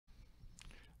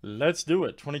Let's do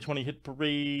it. 2020 Hit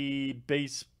Parade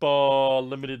Baseball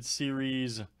Limited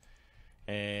Series.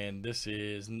 And this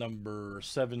is number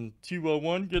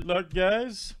 7201. Good luck,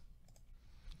 guys.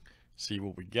 See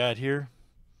what we got here.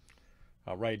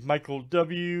 All right, Michael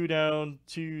W. down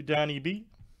to Donnie B.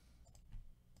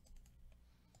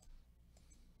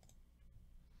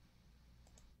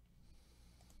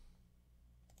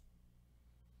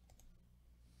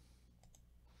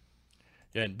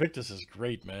 Yeah, Invictus is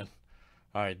great, man.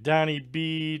 All right, Donnie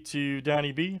B to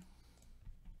Donnie B.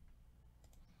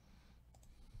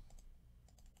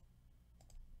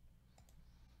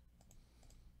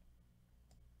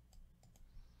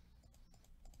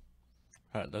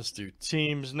 All right, let's do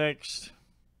teams next.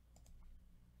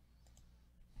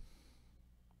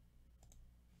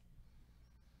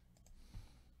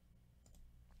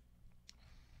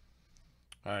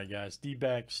 All right, guys,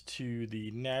 D-backs to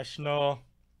the National.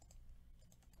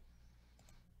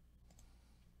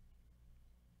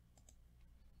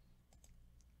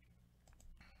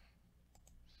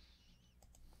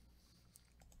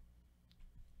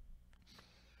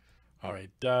 All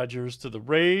right, Dodgers to the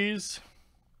Rays.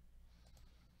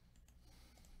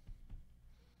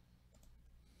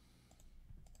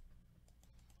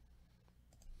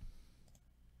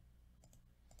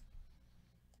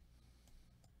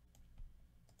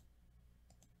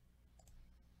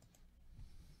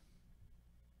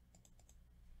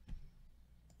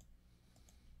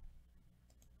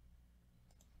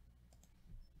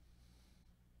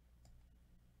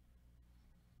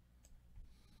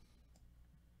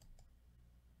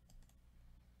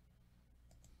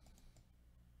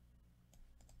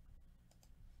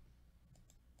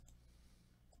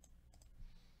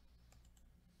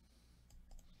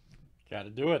 Got to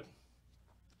do it.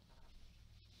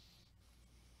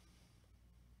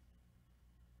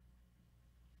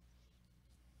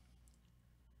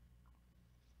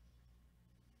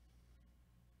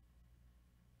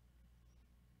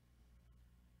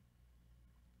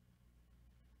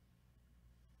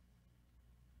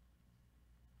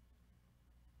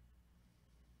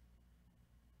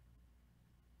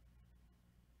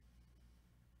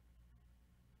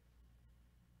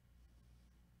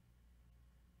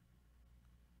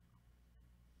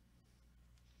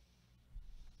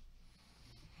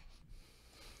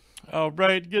 All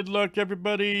right, good luck,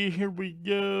 everybody. Here we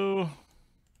go.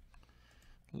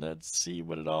 Let's see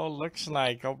what it all looks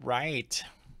like. All right.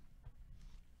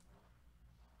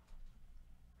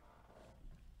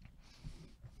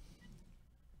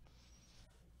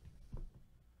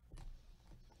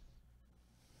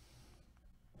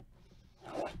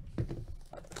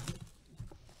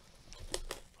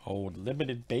 Oh,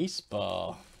 limited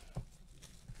baseball.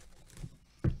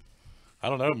 I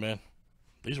don't know, man.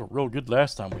 These were real good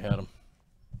last time we had them.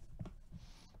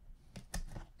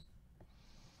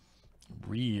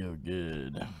 Real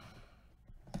good.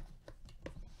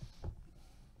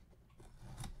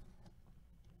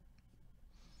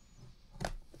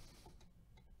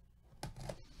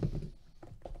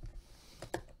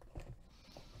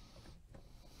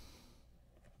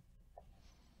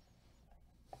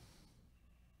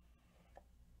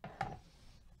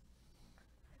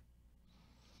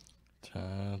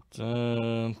 Dun,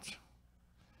 dun.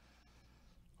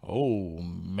 Oh,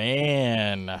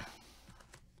 man.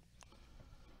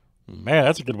 Man,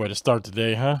 that's a good way to start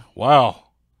today, huh? Wow.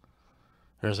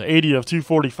 There's an 80 of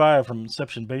 245 from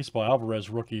Inception Baseball, Alvarez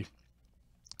rookie.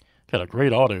 Got a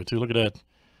great auto, too. Look at that.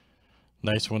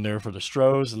 Nice one there for the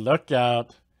Stros. Look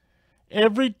out.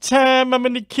 Every time I'm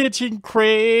in the kitchen,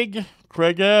 Craig.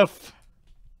 Craig F.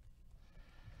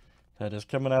 That is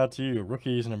coming out to you.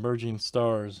 Rookies and emerging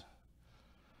stars.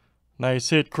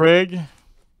 Nice hit, Craig.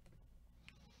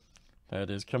 That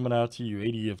is coming out to you.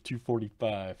 80 of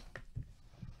 245.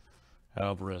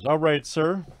 Alvarez. All right,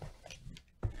 sir.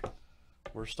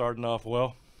 We're starting off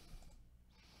well.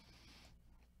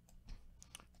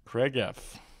 Craig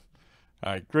F.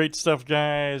 All right, great stuff,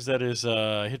 guys. That is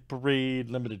Hit Parade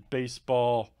Limited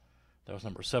Baseball. That was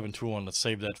number 721. Let's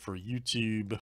save that for YouTube.